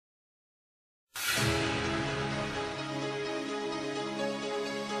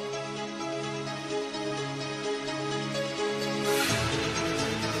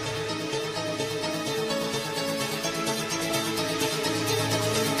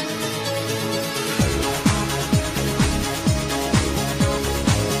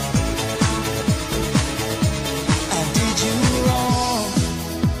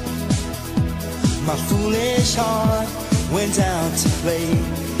foolish heart went out to play,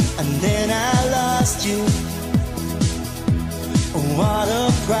 and then I lost you. What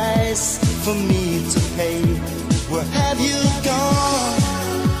a price for me to pay. Where have you gone?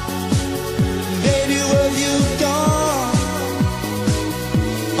 Baby, where have you gone?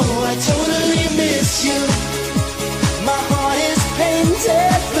 Oh, I totally miss you. My heart is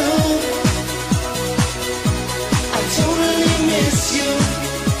painted blue. I totally miss you.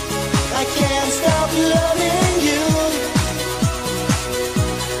 I can't stop loving you.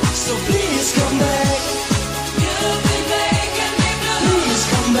 So please come back. You've been making me blue. Please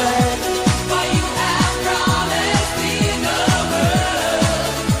come back. For you have promised me the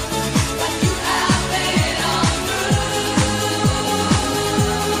world, but you have been untrue.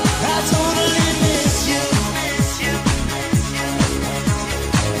 I totally miss you.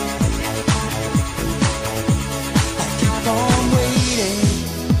 I keep on waiting,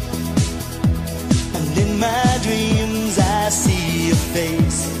 and in my dreams I see your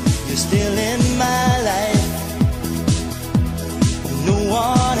face. You're still in my life. No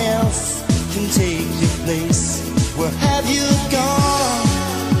one else can take your place. Where have you gone?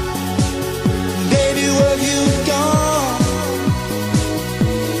 Baby, where have you gone?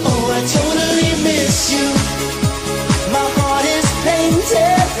 Oh, I totally miss you. My heart is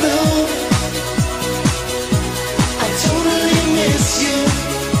painted blue. I totally miss you.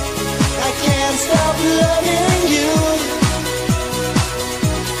 I can't stop loving you.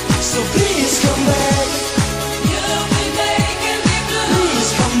 So please come back. You've been making me blue.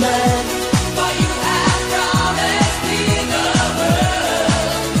 Please come back. For you have promised me the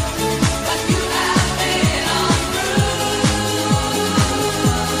world, but you have been untrue.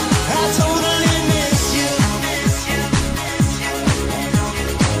 I totally miss you.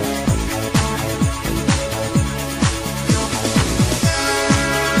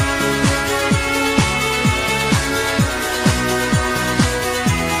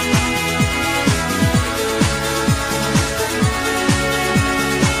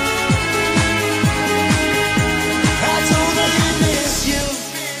 I totally miss you.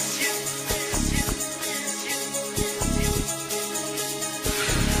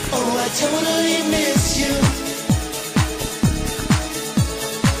 Oh, I totally miss you.